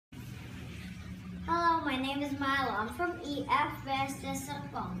Hello, my name is Mylo. I'm from EF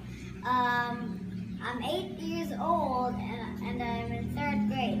I'm 8 years old and I'm in 3rd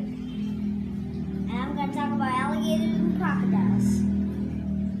grade. And I'm going to talk about alligators and crocodiles.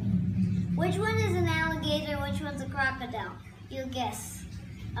 Which one is an alligator? Which one's a crocodile? You guess.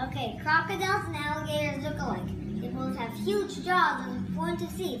 Okay, crocodiles and alligators look alike. They both have huge jaws and pointed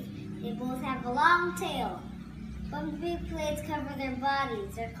teeth. They both have a long tail. Bumpy plates cover their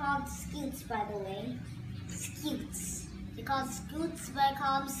bodies. They're called scutes, by the way. Scutes. They're called scutes, but I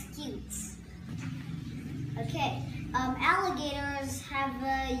call them scutes. Okay, alligators have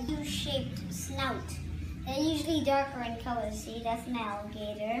a U-shaped snout. They're usually darker in color. See, that's an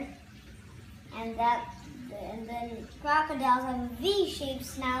alligator. And then crocodiles have a V-shaped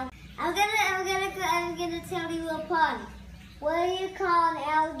snout. I'm gonna tell you a pun. What do you call an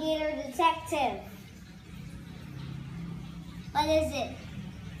alligator detective? What is it?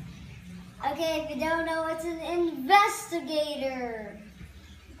 Okay, if you don't know, it's an investigator.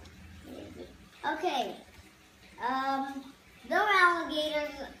 Okay. Though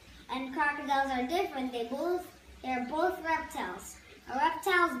alligators and crocodiles are different, they're both reptiles. A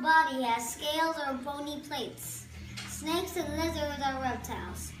reptile's body has scales or bony plates. Snakes and lizards are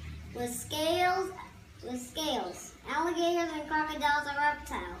reptiles with scales. Alligators and crocodiles are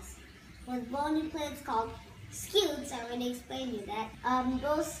reptiles with bony plates called scutes. I already explained you that.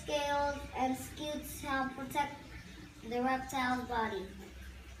 Both scales and scutes help protect the reptile's body.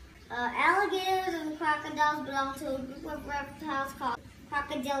 Alligators and crocodiles belong to a group of reptiles called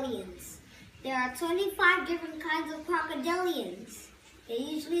crocodilians. There are 25 different kinds of crocodilians. They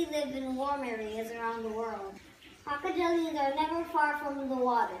usually live in warm areas around the world. Crocodilians are never far from the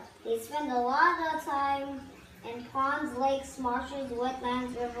water. They spend a lot of time in ponds, lakes, marshes,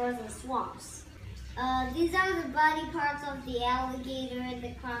 wetlands, rivers, and swamps. These are the body parts of the alligator and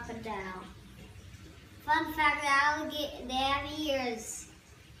the crocodile. Fun fact, they have ears.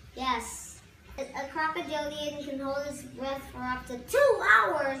 Yes. A crocodilian can hold its breath for up to 2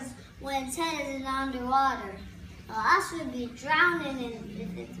 hours when its head is underwater. Us would be drowning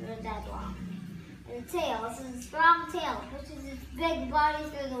if it were that long. And the tail, it's a strong tail, pushes its big body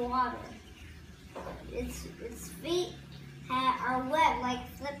through the water. Its feet are webbed like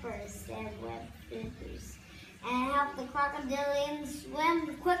flippers. They have webbed flippers. And help the crocodilian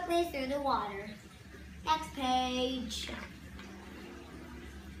swim quickly through the water. Next page.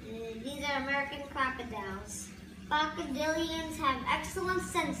 These are American crocodiles. Crocodilians have excellent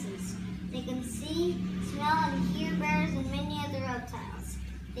senses. They can see, smell, and hear better than many other reptiles.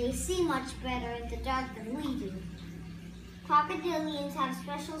 They see much better in the dark than we do. Crocodilians have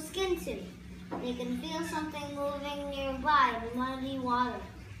special skin too. They can feel something moving nearby in muddy water.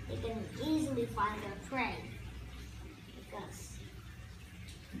 They can easily find their prey. Like us.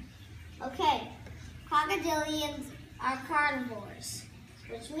 Okay, crocodilians are carnivores,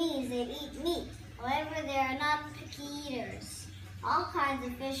 which means they eat meat. However, they are not picky eaters. All kinds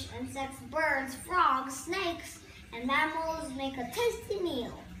of fish, insects, birds, frogs, snakes, and mammals make a tasty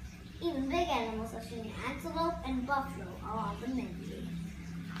meal. Even big animals such as antelope and buffalo are on the menu.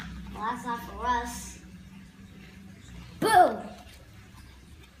 Well, that's not for us. Boom!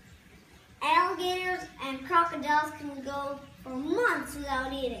 Alligators and crocodiles can go for months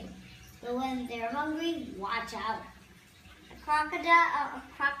without eating. But when they're hungry, watch out. A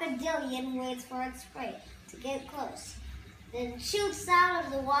crocodilian waits for its prey to get close, then shoots out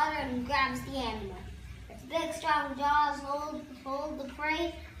of the water and grabs the animal. Its big, strong jaws hold the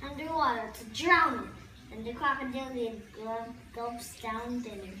prey underwater to drown it, and the crocodilian gulps down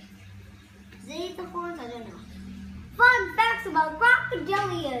dinner. Does it eat the horns? I don't know. Fun facts about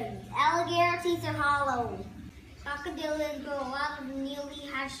crocodilians. Alligator teeth are hollow. Crocodilians grow a lot of newly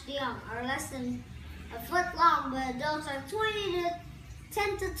hatched young, are less than a foot long, but adults are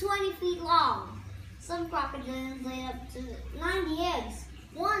 10 to 20 feet long. Some crocodilians lay up to 90 eggs.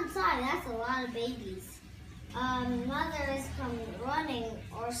 One side, that's a lot of babies. Mothers come running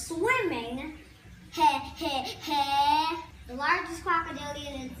or swimming. The largest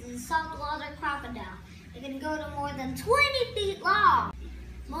crocodilian is the saltwater crocodile. It can go to more than 20 feet long.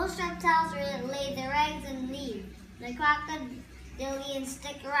 Most reptiles lay their eggs and leave. The crocodilians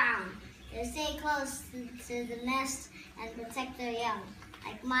stick around. They stay close to the nest and protect their young,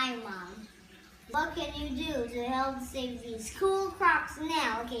 like my mom. What can you do to help save these cool crocs and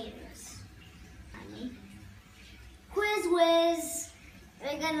alligators? Honey. Quiz whiz!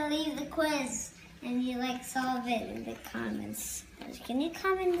 We're gonna leave the quiz and you solve it in the comments. Can you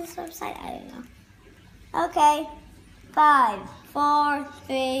comment this website? I don't know. Okay. 5, 4,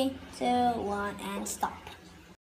 3, 2, 1, and stop.